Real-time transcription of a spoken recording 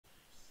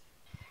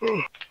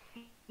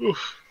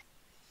Oof.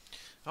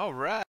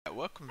 Alright,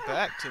 welcome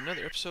back to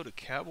another episode of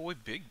Cowboy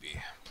Bigby.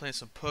 Playing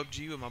some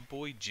PUBG with my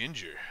boy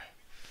Ginger.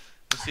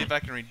 Let's see if I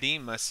can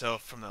redeem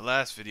myself from the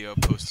last video I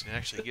posted and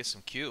actually get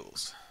some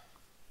kills.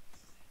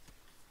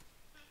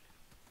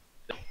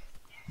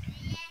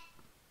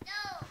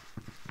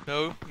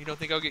 No? You don't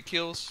think I'll get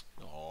kills?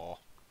 Aw.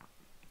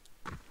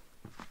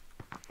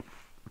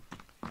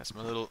 That's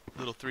my little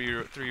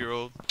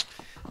three-year-old.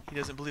 He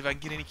doesn't believe I can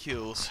get any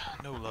kills.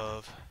 No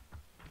love.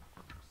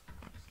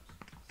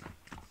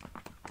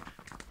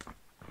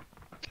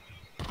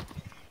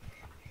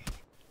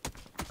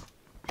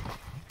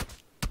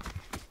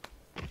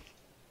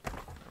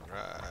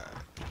 Alright.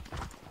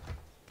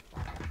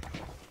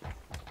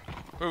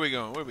 Where are we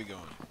going? Where are we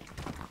going?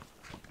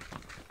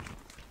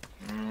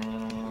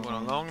 You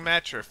want a long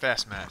match or a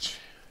fast match?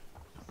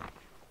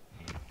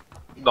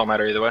 Don't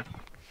matter either way.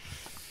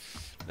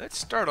 Let's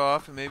start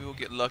off and maybe we'll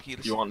get lucky.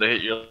 You want to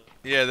hit your...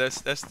 Yeah,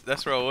 that's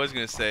what I was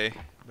gonna say,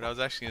 but I was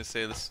actually gonna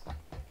say let's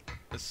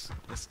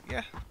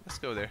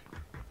go there.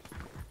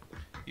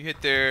 You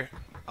hit there,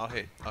 I'll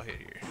hit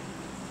here.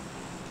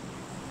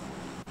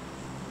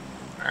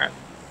 Alright.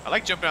 I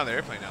like jumping out of the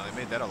airplane now. They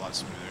made that a lot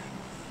smoother.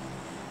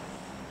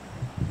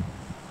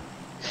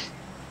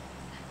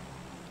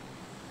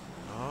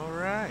 All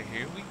right,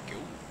 here we go.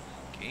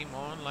 Game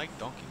on like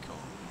Donkey Kong.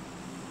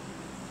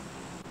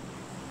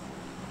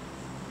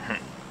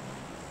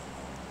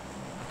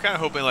 I'm kind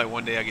of hoping like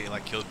one day I get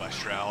like killed by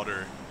Shroud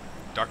or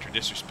Dr.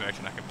 Disrespect,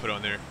 and I can put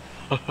on there.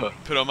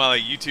 Put on my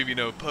like YouTube, you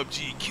know,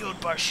 PUBG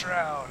killed by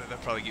Shroud, and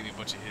that'll probably give me a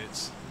bunch of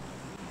hits.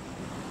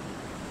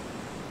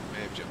 May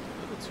have jumped a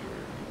little too early.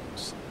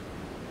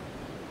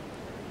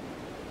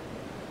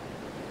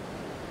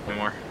 One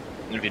more.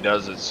 And if he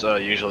does, it's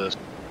usually this.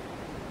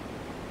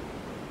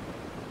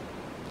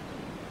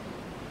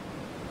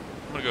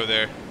 I'm gonna go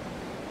there.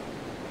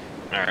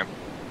 Alright.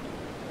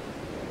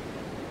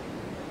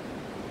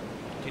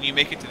 Can you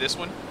make it to this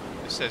one?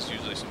 This has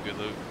usually some good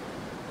loot.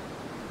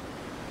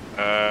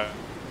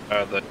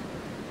 The...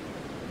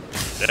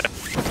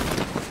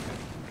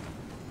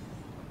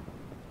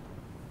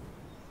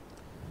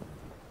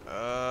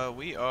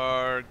 We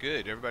are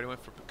good. Everybody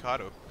went for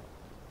Picado.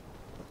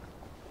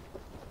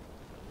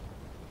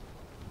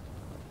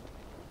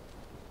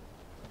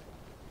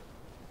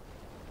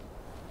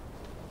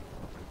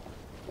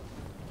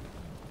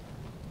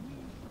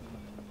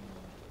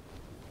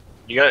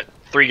 You got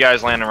 3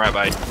 guys landing right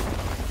by you. Great.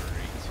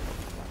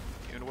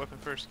 Get a weapon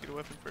first. Get a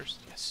weapon first.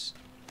 Yes.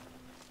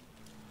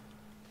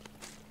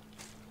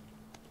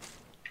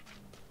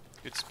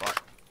 Good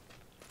spot.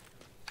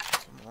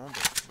 Come on, baby.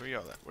 Where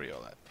y'all at? Where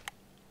y'all at?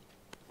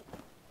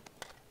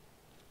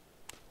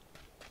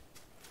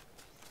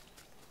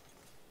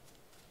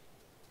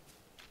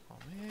 Oh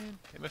man,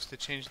 they must have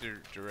changed their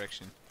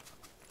direction.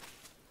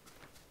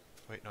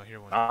 Wait, no, here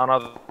one. I don't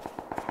know.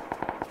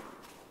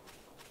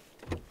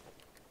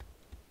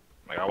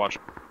 I gotta watch.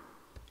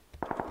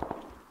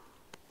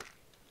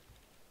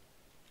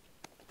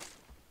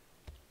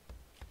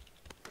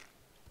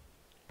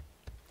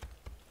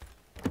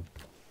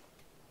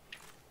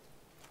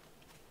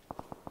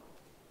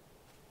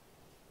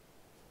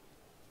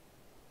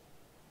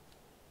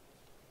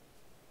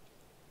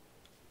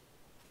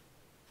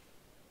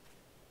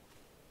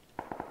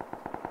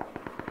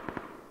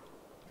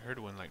 I heard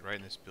one like right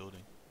in this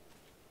building.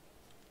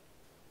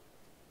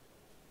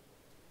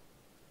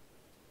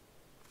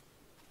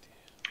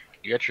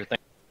 You got your thing.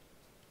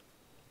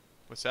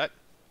 What's that?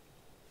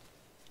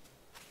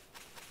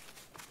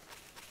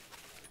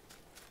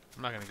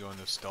 I'm not gonna go in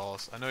those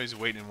stalls. I know he's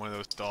waiting in one of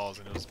those stalls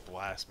and he'll just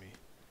blast me.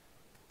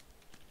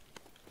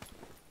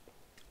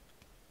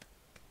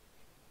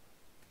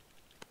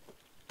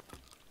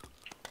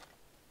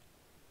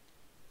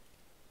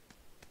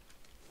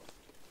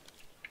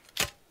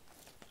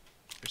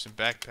 There's some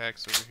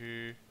backpacks over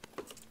here.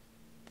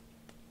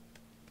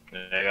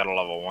 Yeah, I got a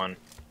level 1.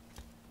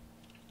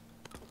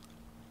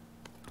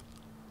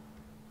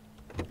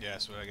 Yeah,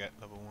 that's what I got,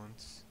 level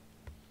 1s.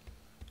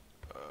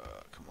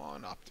 Come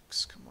on,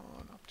 optics, come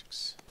on,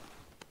 optics.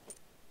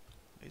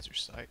 Laser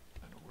sight,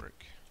 that'll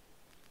work.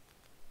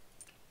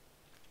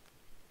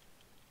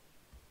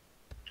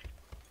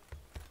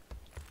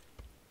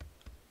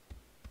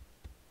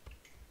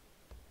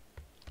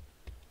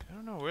 I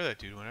don't know where that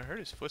dude went. I heard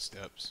his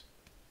footsteps.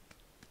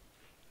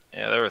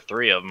 Yeah, there were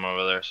 3 of them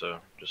over there, so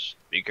just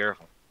be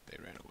careful. They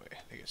ran away.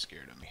 They got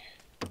scared of me.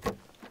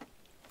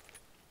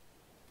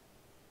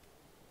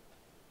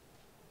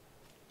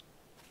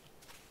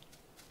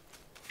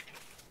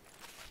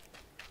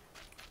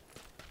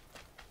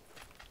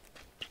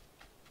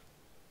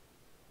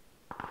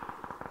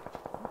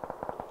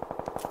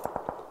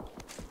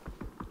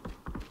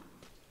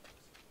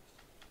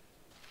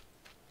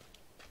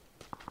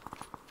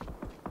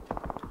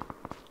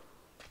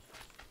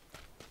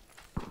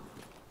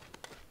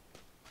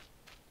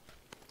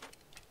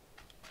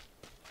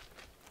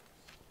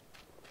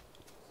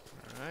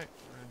 Alright,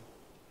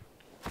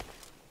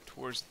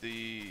 towards that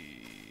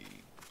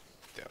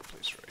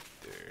place right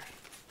there.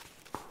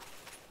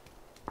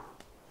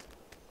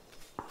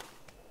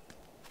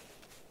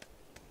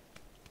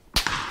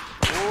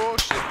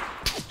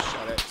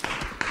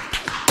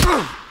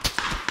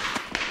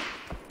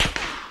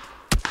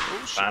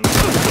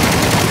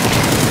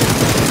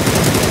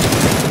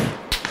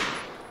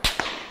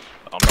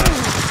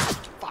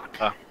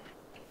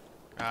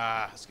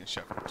 It's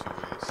getting shot from 2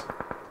 ways.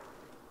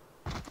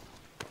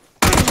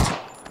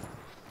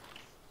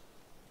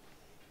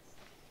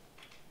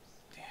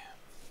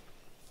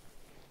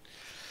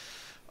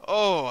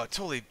 Oh, I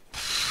totally.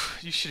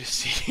 You should have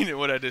seen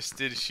what I just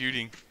did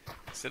shooting.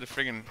 Instead of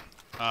friggin'.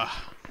 I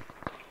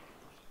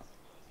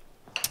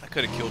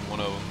could have killed one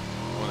of them.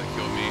 The one that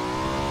killed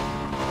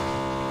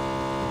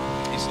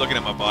me. He's looking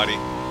at my body.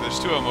 There's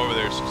 2 of them over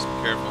there, so just be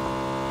careful.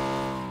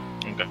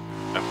 Okay.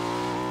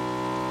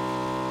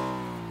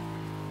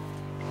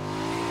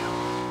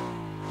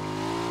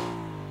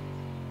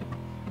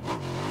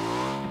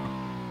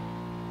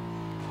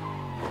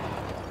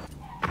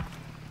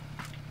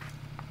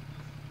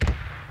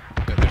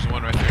 Yeah, there's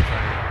one right there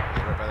trying to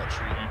get right by that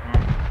tree.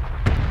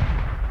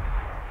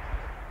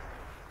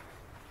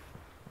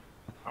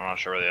 I'm not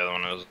sure where the other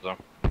one is though.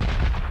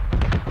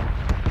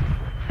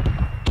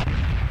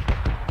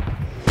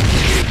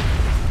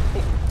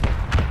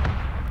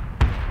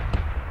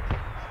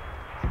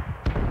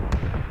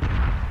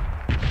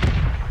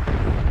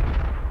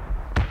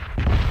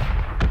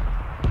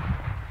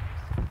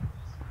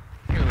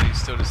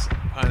 He's still just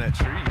behind that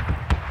tree.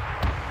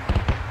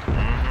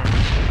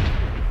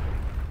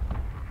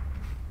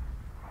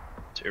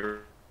 Two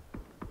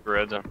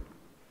red zone.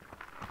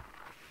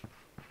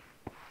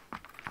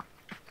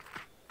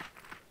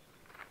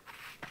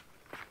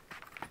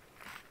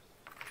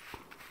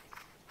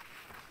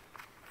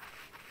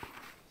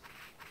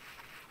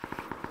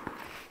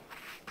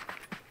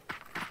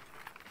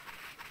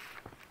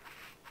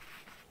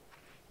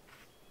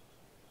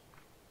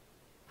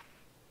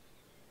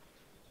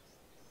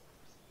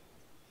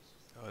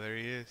 Oh, there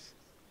he is.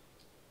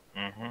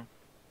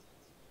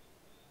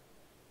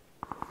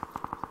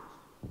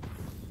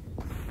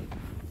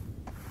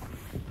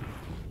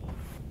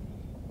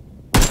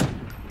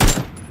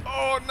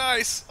 Oh,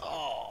 nice!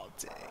 Oh,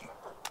 dang.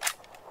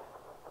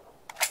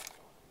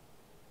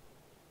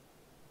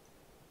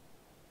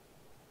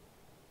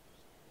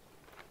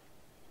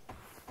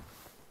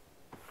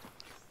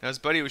 Now, his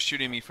buddy was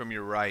shooting me from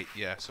your right.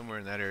 Yeah, somewhere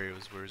in that area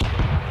was where his buddy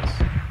was.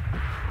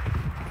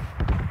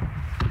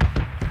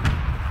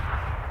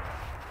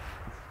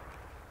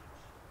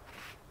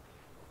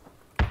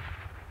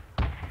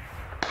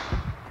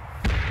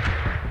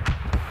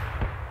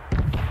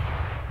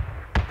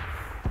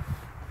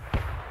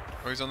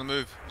 Oh, he's on the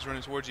move. He's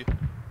running towards you.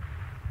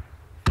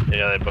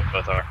 Yeah, they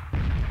both are.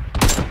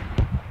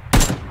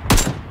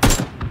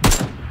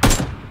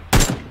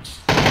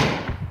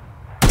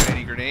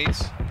 Any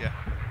grenades? Yeah.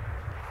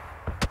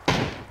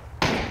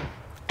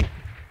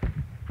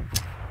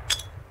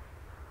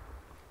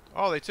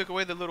 Oh, they took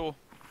away the little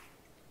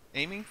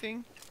aiming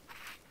thing?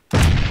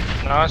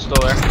 No, it's still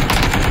there.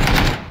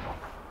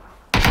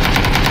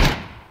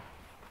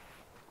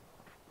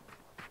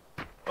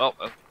 Well,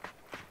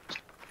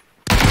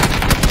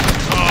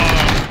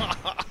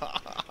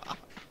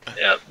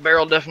 yeah,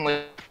 barrel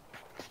definitely.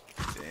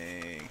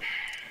 Dang.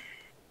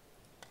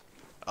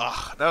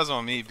 Ah, that was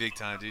on me big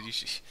time, dude. You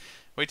should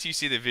wait till you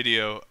see the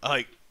video.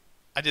 Like,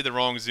 I did the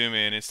wrong zoom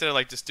in. Instead of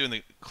like just doing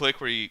the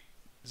click where you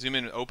zoom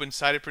in open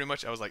sided pretty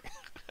much, I was like,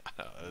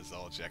 that's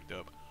all jacked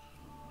up.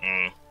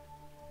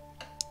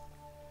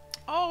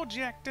 All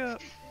jacked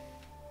up.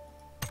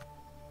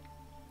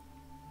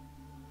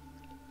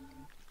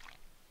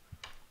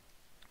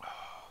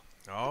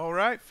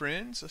 Alright,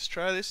 friends, let's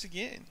try this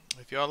again.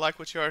 If y'all like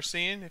what y'all are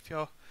seeing, if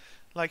y'all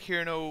like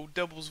hearing old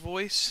Double's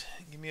voice,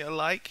 give me a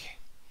like.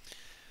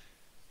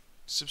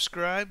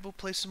 Subscribe, we'll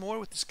play some more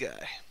with this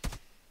guy.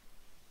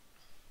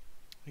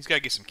 He's got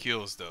to get some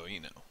kills, though, you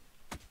know.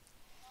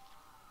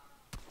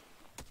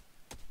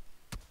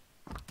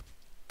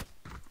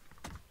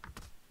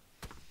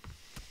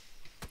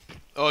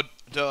 Oh,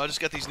 duh, I just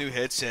got these new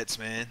headsets,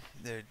 man.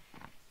 They're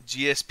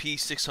GSP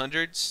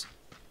 600s.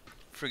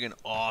 Friggin'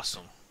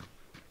 awesome.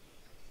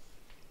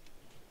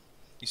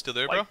 You still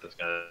there, I bro? like this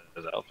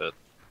guy's outfit.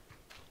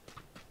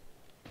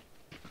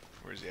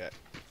 Where's he at?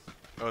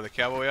 Oh, the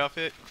cowboy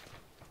outfit?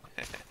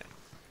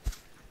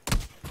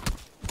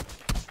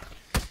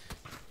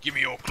 Give me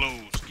your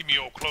clothes. Give me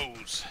your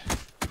clothes.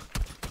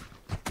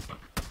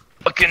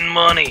 Fucking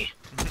money.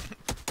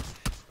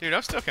 Dude,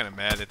 I'm still kind of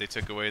mad that they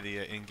took away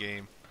the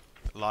in-game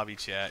lobby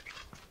chat.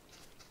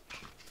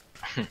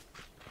 That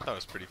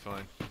was pretty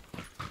fun.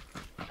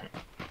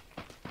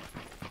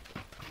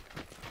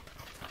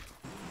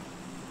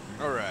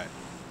 Alright.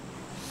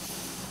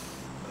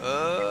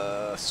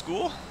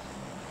 School?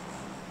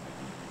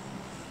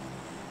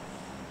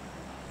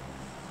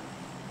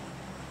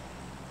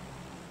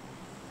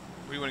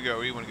 Where do you want to go?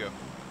 Where do you want to go?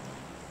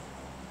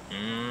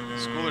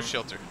 School or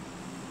shelter?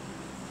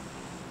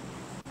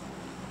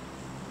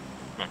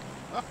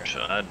 Okay.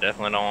 So I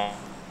definitely don't want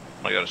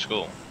to go to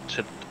school.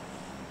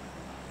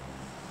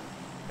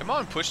 Am I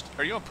on push?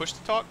 Are you on push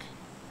to talk?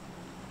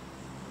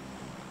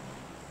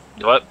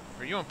 What?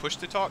 Are you on push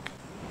to talk?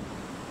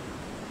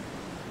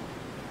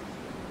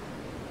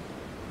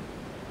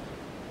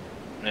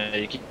 Yeah,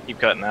 you keep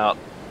cutting out.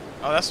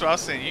 Oh, that's what I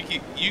was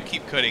saying. You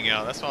keep cutting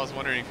out. That's why I was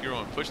wondering if you were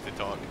on push to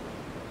talk.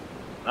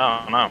 No,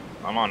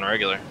 I'm on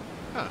regular.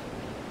 Huh.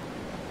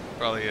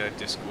 Probably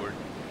Discord.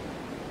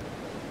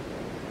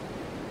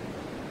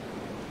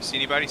 See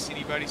anybody? See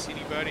anybody? See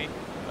anybody?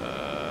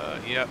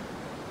 Yep.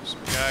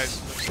 Some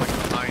guys looks like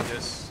behind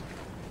us.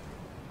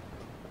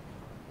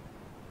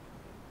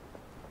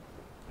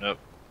 Nope.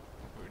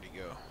 Where'd he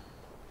go?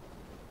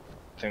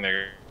 I think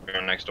they're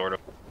going next door to.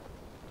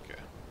 Okay.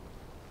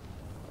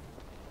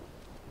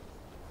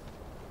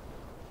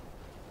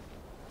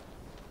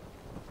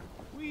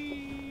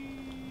 Whee!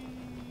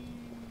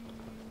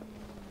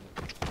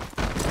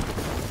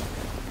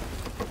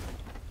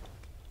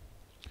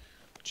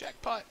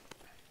 Jackpot.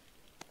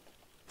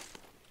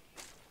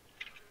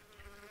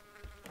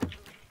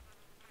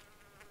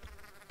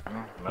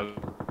 No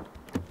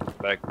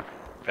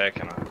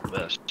backpack and a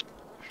vest.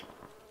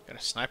 Got a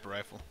sniper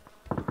rifle.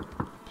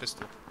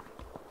 Pistol.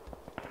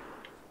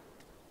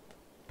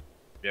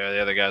 Yeah, the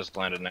other guys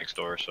landed next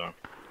door, so. Okay.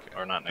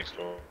 Or not next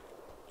door.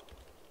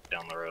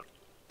 Down the road.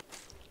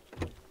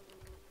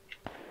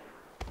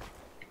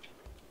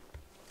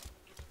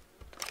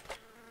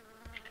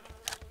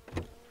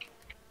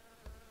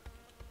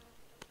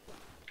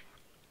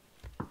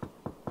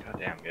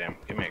 Goddamn game.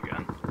 Give me a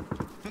gun.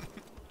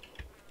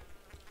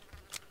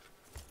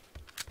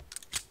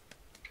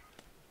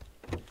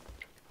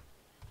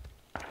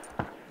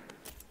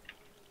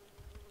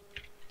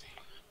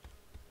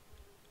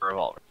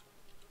 Revolver.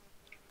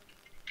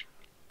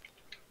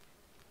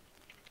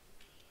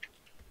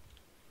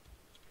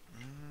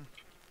 Mm.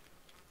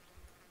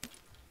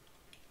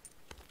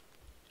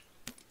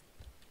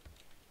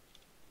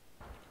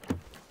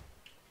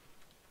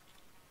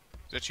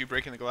 Is that you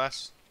breaking the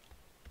glass?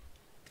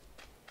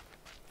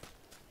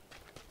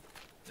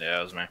 Yeah,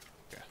 it was me.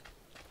 Okay.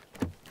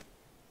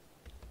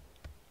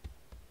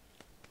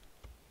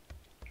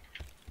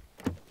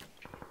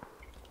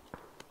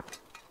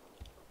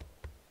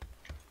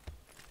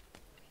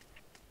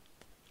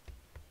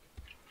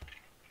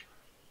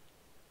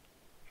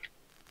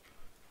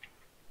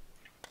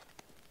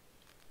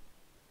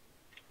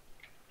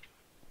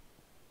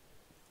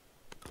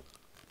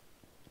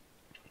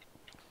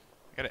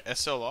 I got an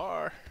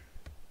SLR.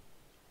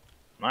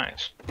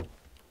 Nice.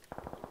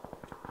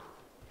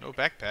 No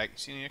backpack. You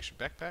see any extra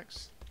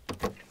backpacks?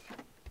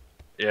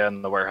 Yeah,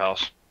 in the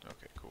warehouse.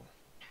 Okay, cool.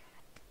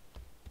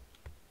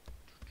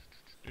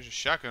 There's a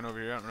shotgun over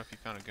here. I don't know if you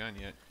found a gun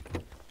yet.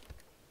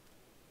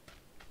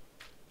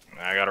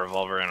 I got a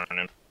revolver and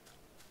an.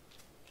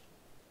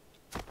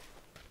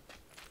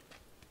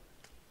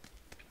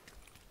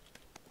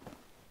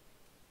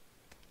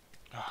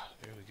 Ah,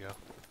 there we go.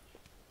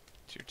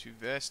 Tier 2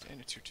 vest and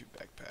a Tier 2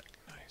 backpack.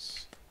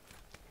 Nice.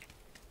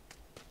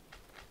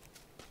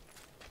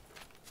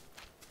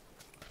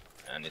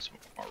 I need some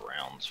more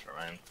rounds for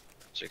mine.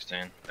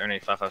 16. There any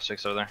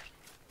 5.56 over there?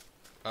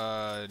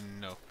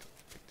 No.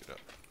 Picked it up.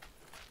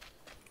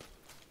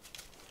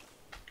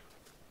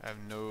 I have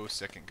no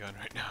second gun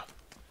right now.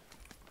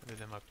 Other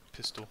than my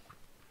pistol.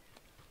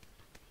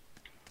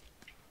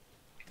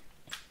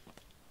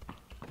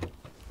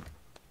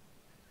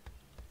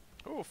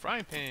 Oh,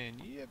 frying pan.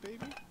 Yeah,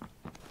 baby.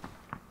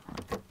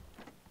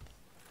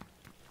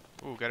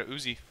 Oh, got a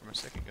Uzi for my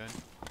second gun.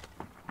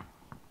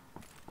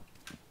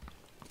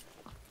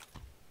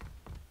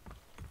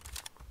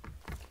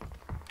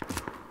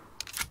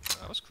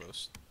 That was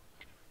close.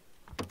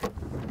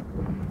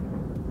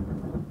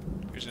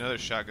 Here's another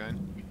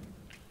shotgun.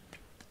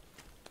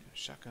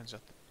 Shotgun's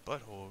out the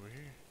butthole over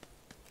here.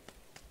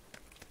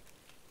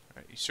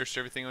 Alright, you searched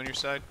everything on your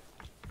side?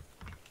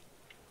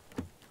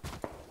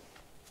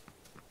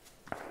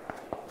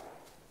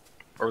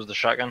 Where was the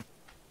shotgun?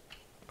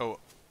 Oh,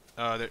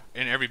 they're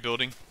in every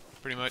building,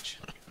 pretty much.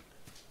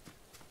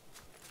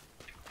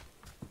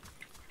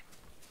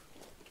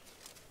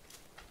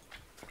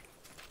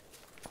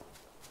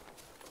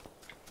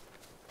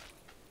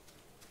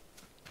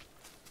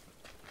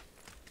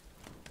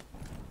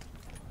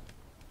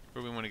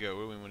 Where we want to go?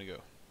 Where we want to go?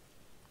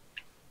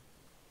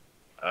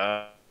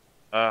 I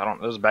don't.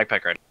 There's a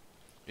backpack right.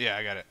 Yeah,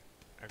 I got it.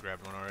 I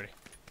grabbed one already.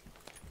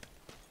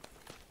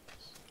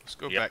 Let's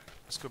go Yep. back.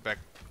 Let's go back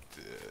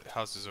to the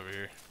houses over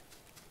here.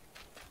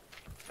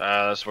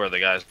 That's where the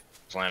guys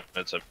landed.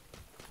 It's a.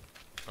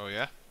 Oh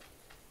yeah.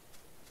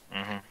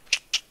 Mm-hmm.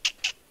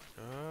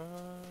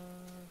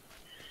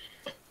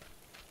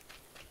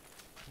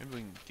 Maybe we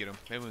can get him.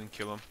 Maybe we can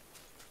kill him.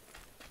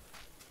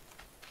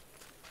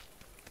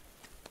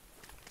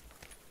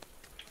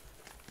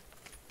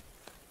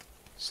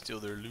 Steal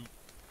their loot.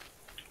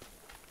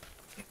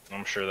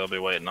 I'm sure they'll be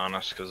waiting on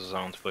us because the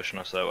zone's pushing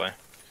us that way.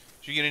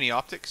 Did you get any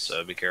optics?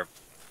 So be careful.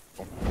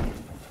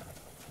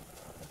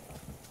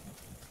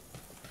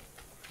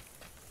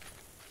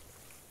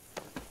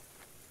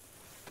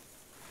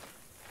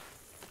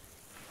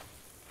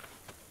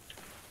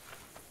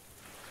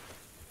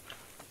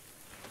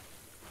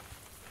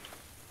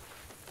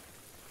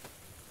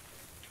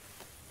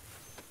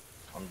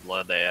 I'm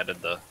glad they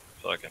added the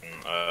fucking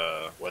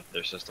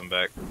weather system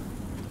back.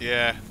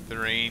 Yeah, the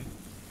rain.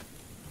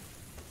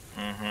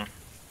 Mm-hmm.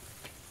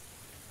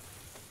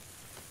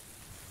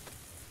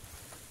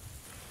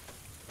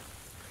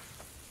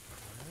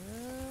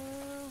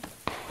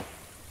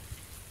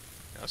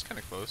 that's kind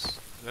of close. Is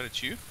that a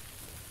chew?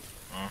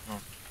 Mm-hmm.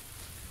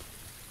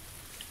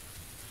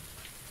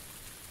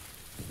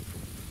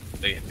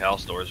 The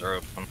house doors are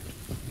open.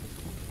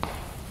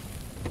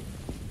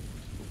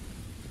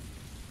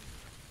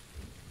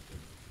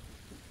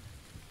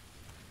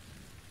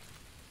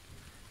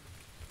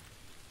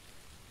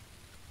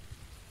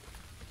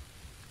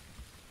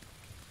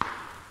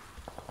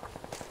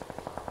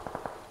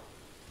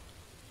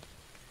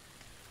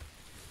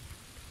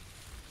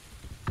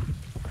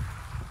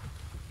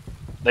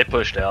 They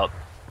pushed out.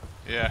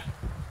 Yeah.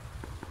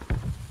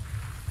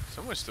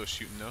 Someone's still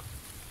shooting though.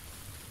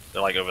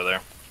 They're like over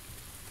there.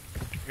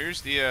 Here's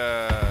the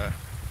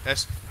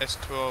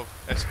S12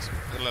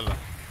 the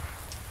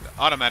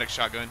automatic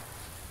shotgun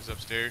is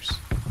upstairs.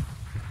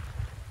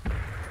 I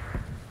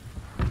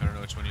don't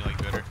know which one you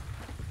like better.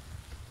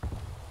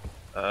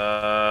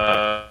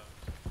 Got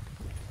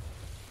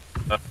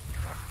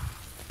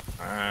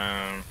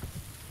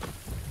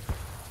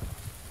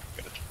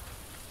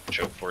a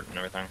choke for it and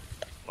everything.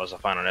 Unless I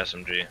find an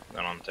SMG,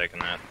 then I'm taking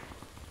that.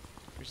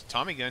 Here's a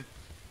Tommy gun.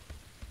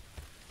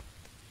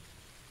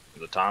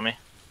 The Tommy?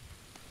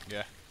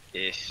 Yeah.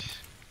 Ish.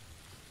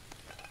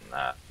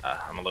 Nah,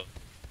 I'm a little.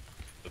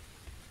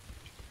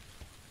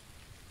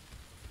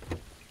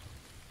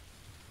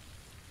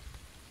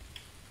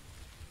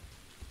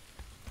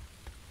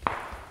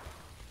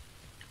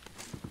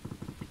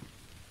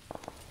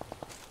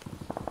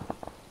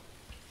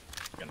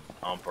 An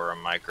ump or a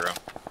micro.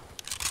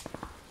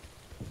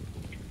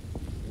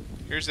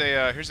 Here's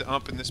the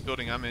ump in this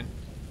building I'm in.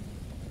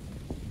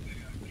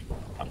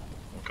 I'm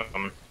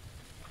coming.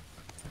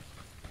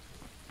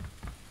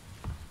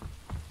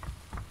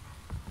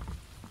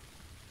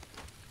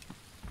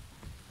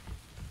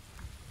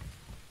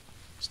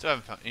 Still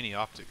haven't found any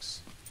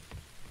optics.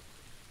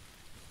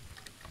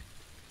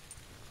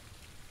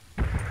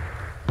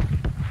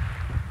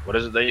 What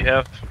is it that you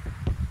have?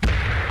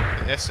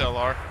 The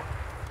SLR.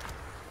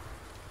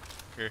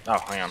 Here. Oh,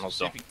 hang on, hold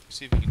See still.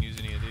 see if you can use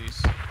any of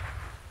these.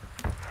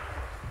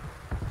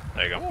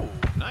 There you go. Oh,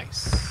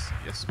 nice.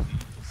 Yes,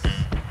 please.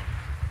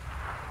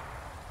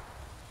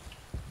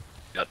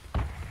 Yep.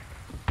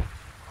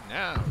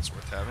 Now it's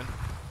worth having.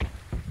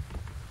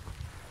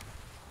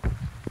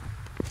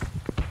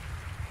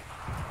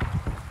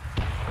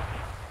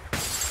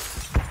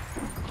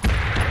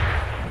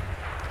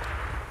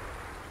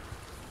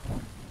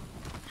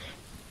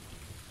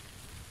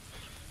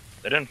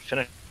 They didn't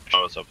finish.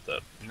 Oh, what's up with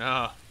that?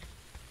 No.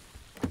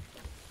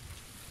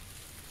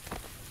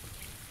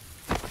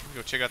 Let me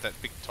go check out that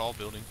big tall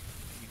building.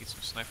 Maybe get some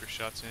sniper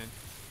shots in.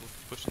 We're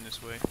pushing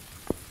this way.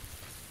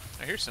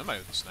 I hear somebody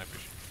with a sniper.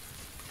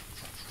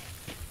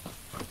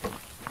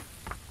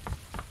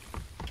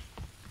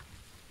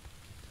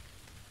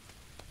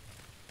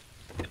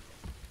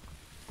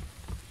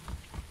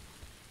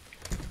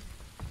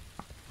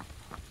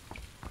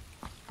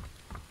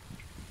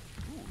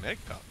 Ooh,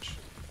 medic pouch.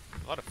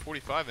 A lot of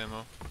 45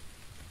 ammo.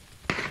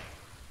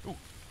 Ooh.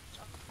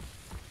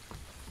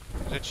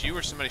 Is that you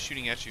or somebody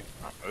shooting at you?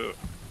 Ooh,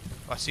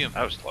 Oh, I see him.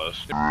 that was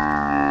close.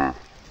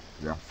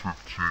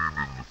 115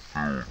 in the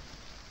field.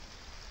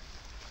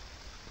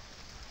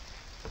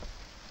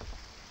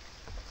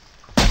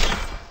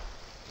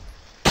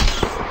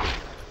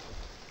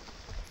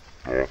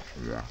 That's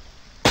one.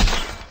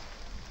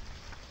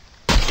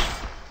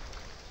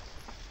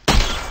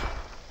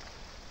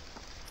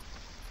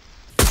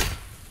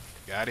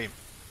 Got him.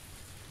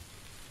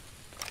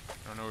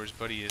 I don't know where his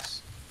buddy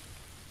is.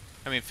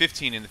 I mean,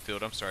 15 in the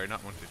field. I'm sorry,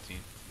 not 115.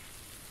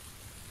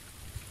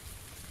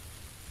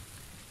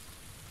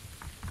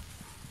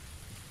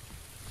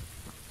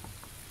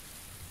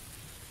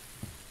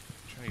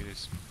 Trying to get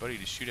his buddy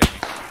to shoot at me.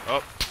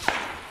 Oh,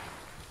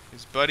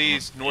 his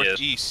buddy's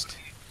northeast.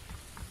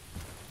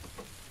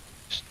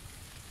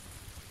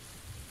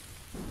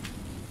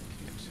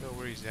 Can't tell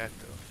where he's at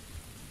though.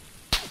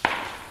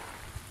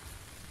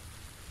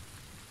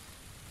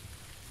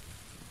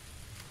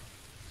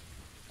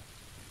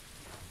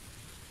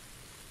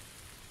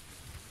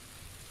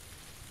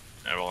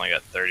 I've only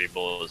got 30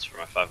 bullets for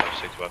my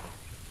 5.56 weapon.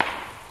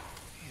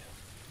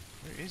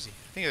 Where is he? I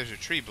think there's a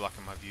tree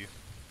blocking my view.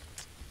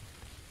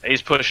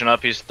 He's pushing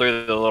up. He's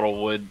through the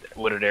little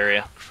wooded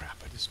area. Crap,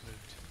 I just moved.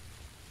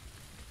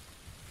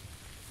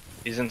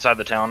 He's inside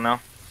the town now.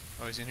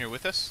 Oh, he's in here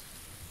with us?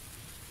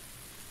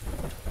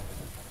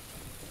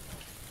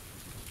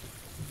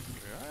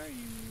 Where are you?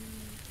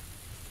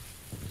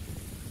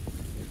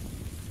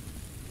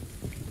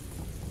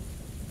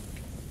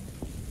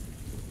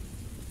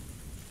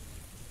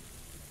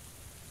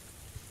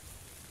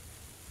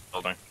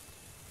 Building.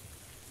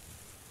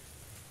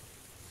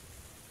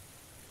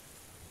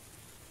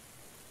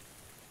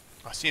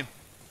 I see him.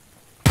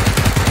 Yep.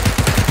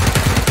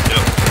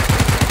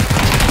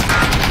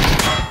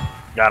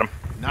 Got him.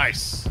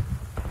 Nice.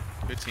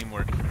 Good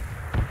teamwork.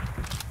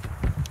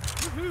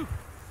 Woohoo!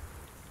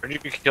 Where'd you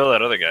kill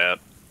that other guy at?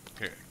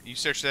 Here, you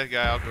search that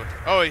guy. I'll go.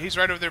 Oh, he's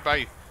right over there by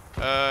you.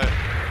 To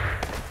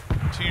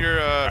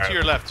your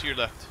left. To your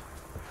left.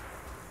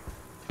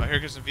 Oh, here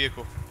goes the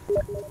vehicle.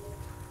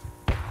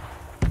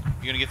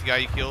 You gonna get the guy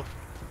you killed?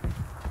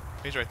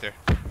 He's right there.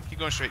 Keep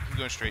going straight. Keep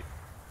going straight.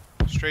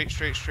 Straight,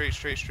 straight, straight,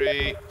 straight,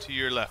 straight to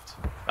your left.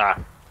 Ah,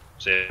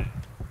 see it.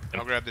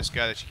 I'll grab this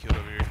guy that you killed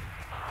over here.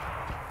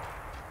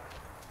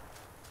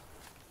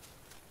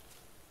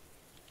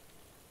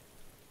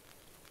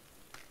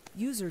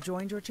 User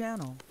joined your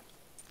channel.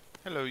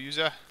 Hello,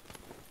 user.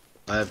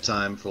 I have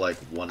time for like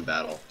one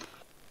battle.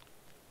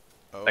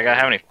 Oh, That guy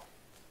have any?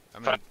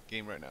 I'm in a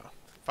game right now.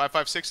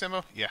 5.56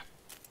 ammo? Yeah.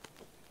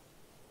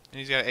 And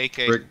he's got an AK.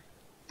 Brig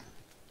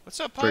What's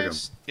up, Brig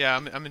Pius? Yeah,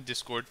 I'm in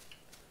Discord.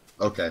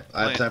 Okay, I have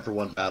Playing. time for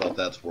one battle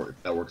if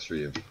that works for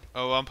you.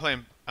 Oh, I'm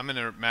playing. I'm in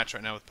a match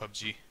right now with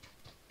PUBG.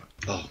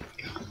 Oh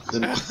my god.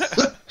 Then,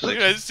 Look,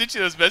 I sent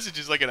you those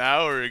messages like an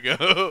hour ago.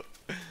 oh,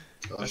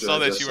 I shit, saw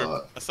that just you saw were.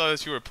 it. I saw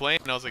that you were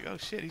playing, and I was like, "Oh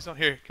shit, he's on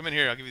here. Come in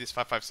here. I'll give you this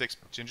 5.56,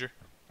 Ginger."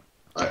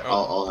 Alright,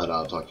 Oh. I'll head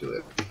out. Talk to you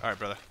later. All right,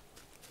 brother.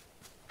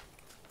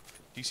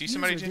 Do you see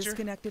somebody, User Ginger?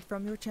 disconnected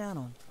from your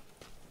channel.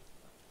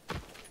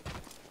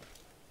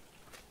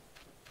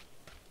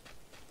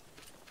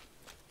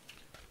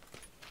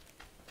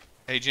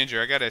 Hey,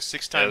 Ginger, I got a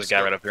 6 Yeah, times. there's a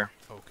guy right up here.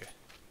 Okay.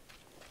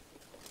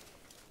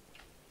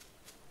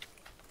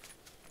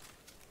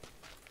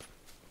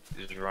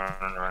 He's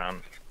running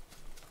around.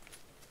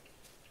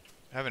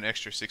 I have an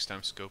extra 6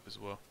 times scope as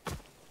well.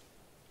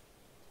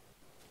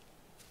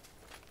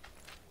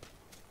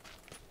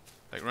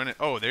 Like running.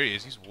 Oh, there he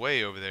is. He's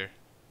way over there.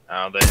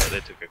 Oh, they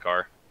took a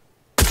car.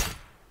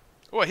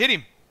 Oh, I hit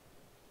him.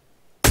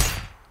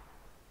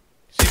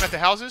 See him at the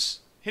houses?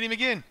 Hit him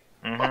again.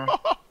 Mm-hmm.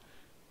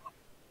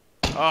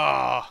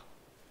 Ah,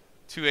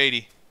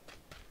 280.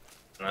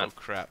 Oh That-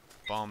 crap!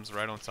 Bombs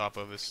right on top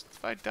of us.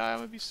 If I die, I'm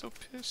gonna be so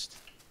pissed.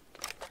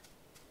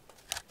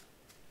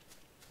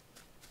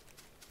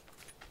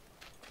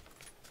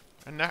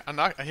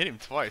 I hit him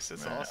twice.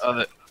 That's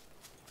awesome.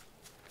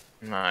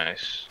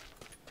 Nice.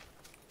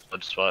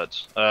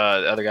 Spuds. The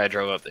other guy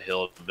drove up the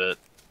hill a bit.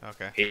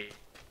 Okay.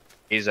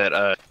 He's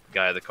that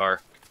guy in the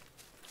car.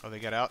 Oh, they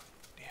got out?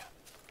 Yeah.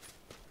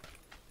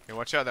 Hey,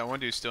 watch out. That one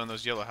dude's still in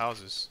those yellow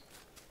houses.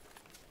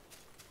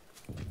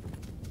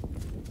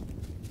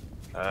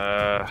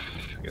 I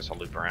guess I'll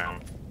loop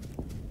around.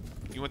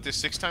 You want this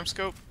 6 times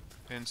scope?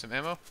 And some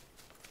ammo?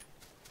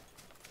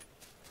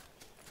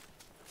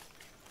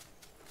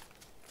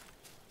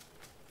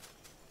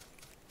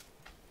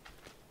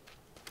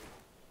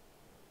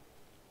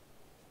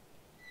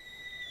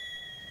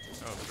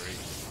 Oh, great.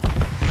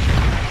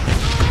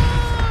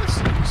 Ah,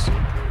 so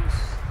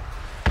close.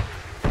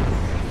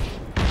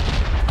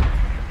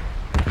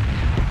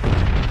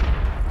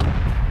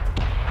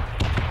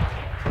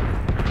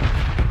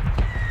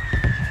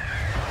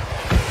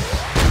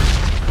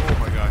 Oh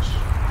my gosh.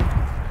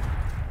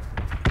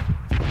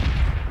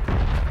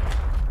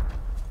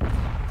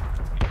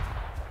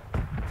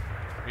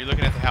 Are you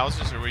looking at the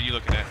houses or were you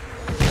looking at?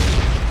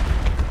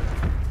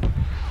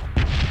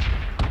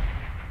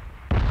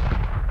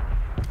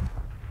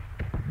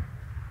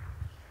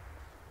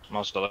 I'm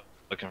also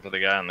looking for the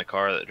guy in the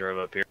car that drove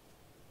up here.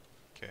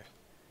 Okay.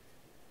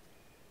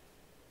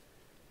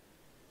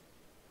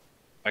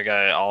 That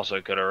guy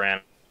also could have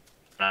ran.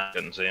 I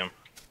couldn't see him.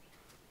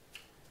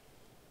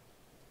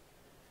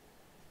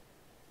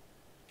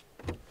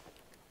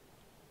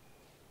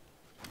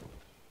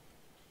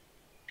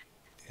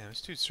 Damn,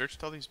 this dude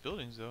searched all these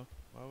buildings though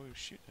while we were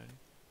shooting at him.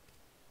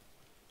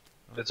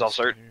 It's all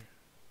searched.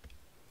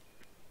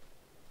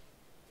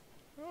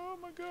 Oh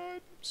my god,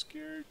 I'm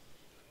scared.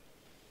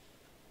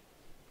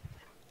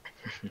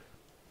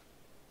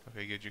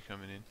 Okay, good, you're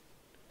coming in.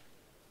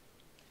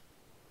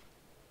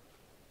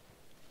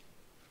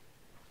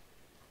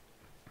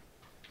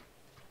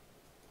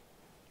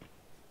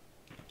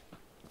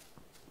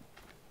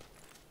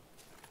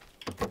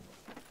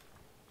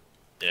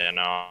 Yeah,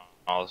 no,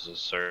 all this is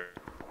search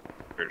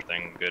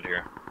thing good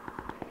here.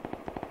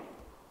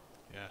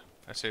 Yeah,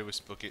 I say we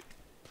book it.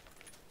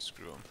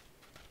 Screw them.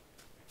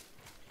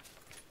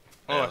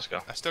 Yeah, Oh, let's go.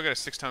 I still got a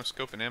 6 times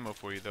scope and ammo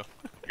for you though.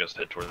 I guess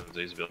head towards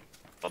these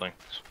buildings.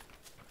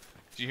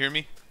 Did you hear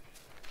me?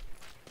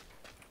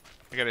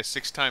 I got a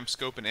 6 times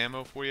scope and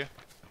ammo for you.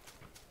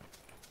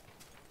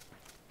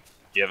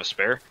 You have a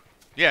spare?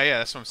 Yeah, yeah,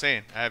 that's what I'm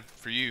saying. I have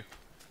for you.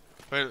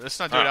 But let's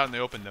not do it out in the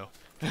open though.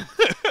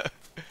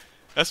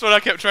 That's what I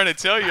kept trying to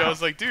tell you. I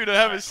was like, dude, I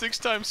have a 6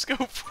 times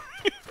scope for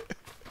you.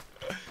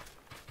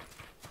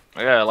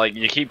 Yeah, like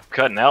you keep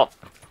cutting out.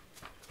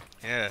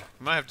 Yeah,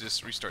 I might have to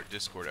just restart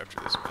Discord after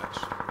this match.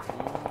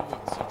 Ooh,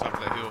 it's on top of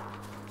that hill.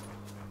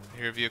 I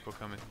hear a vehicle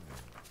coming.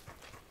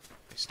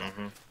 They stop.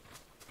 Mm-hmm.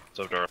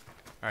 So dark.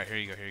 Alright, here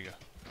you go, here you go.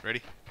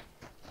 Ready?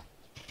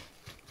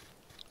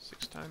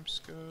 6 times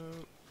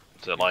scope.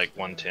 It's at like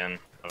 110,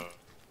 I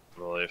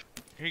believe.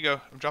 Here you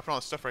go. I'm dropping all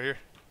this stuff right here.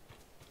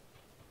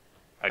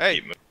 I Hey.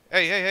 keep moving.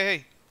 Hey, hey, hey,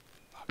 hey!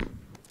 Fuck.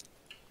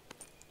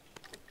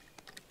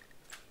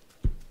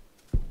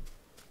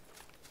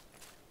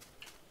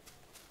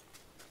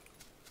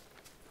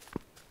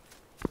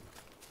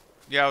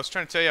 Yeah, I was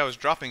trying to tell you I was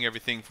dropping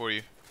everything for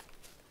you.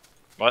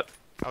 What?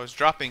 I was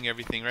dropping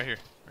everything right here.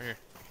 Right here.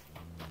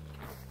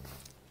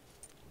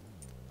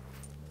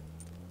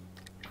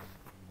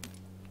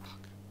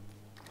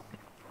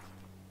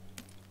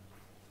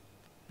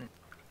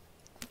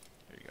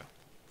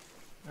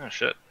 Oh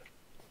shit.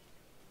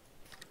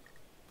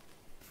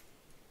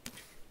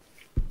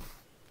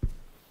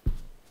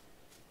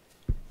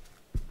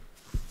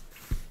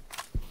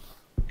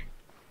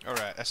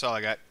 Alright, that's all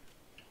I got.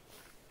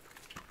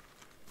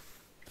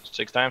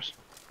 6 times?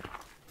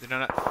 Did I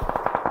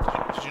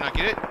not... Did you not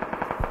get it?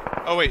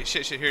 Oh wait,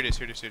 shit, here it is,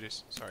 here it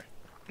is. Sorry.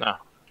 No.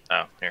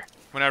 Oh, here.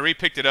 When I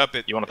re-picked it up,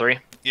 it... You want a 3?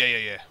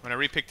 Yeah. When I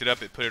re-picked it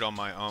up, it put it on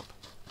my ump.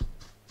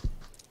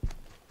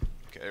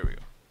 Okay, there we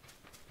go.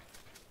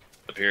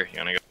 Up here, you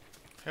wanna go?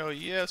 Hell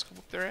yeah, let's go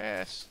whoop their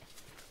ass.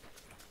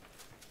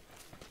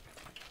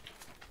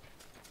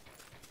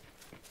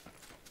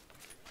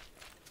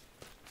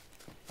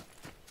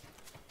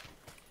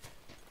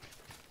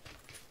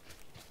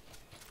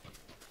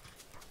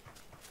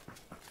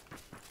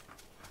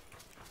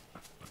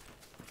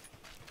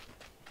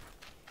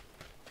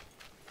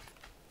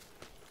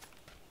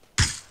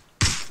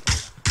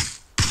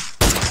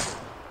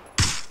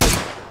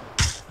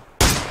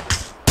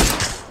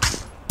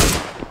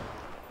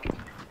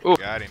 Ooh.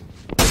 Got him.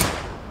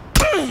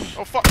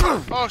 Oh fuck!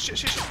 Oh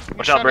shit!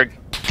 Watch out, Brig.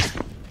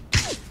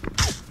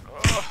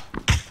 Oh.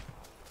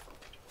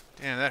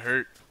 Damn, that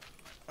hurt.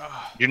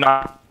 Oh. You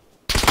not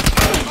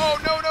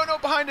Oh no!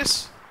 Behind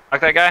us!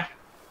 knock that guy?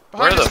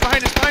 Behind Where us! the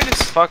Behind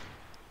us! fuck?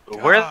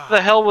 Where God.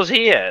 the hell was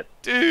he at?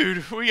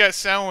 Dude, we got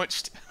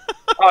sandwiched.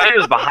 Oh, he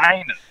was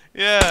behind us.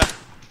 Yeah.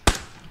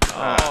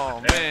 Ah,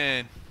 Oh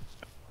man.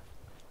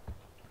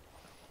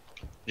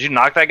 Did you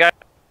knock that guy?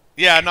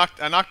 Yeah, I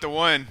knocked the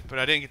one, but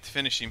I didn't get to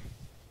finish him.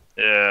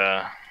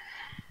 Yeah.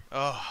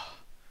 Oh.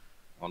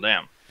 Well,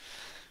 damn.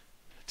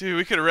 Dude,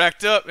 we could have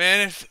racked up,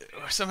 man, if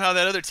somehow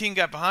that other team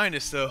got behind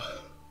us, though.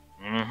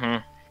 Mm-hmm.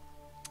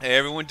 Hey,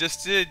 everyone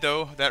just did,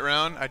 though. That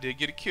round, I did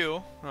get a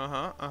kill.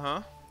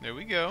 There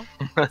we go.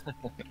 Okay,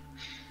 hold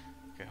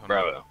on.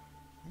 Bravo.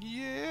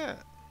 Yeah.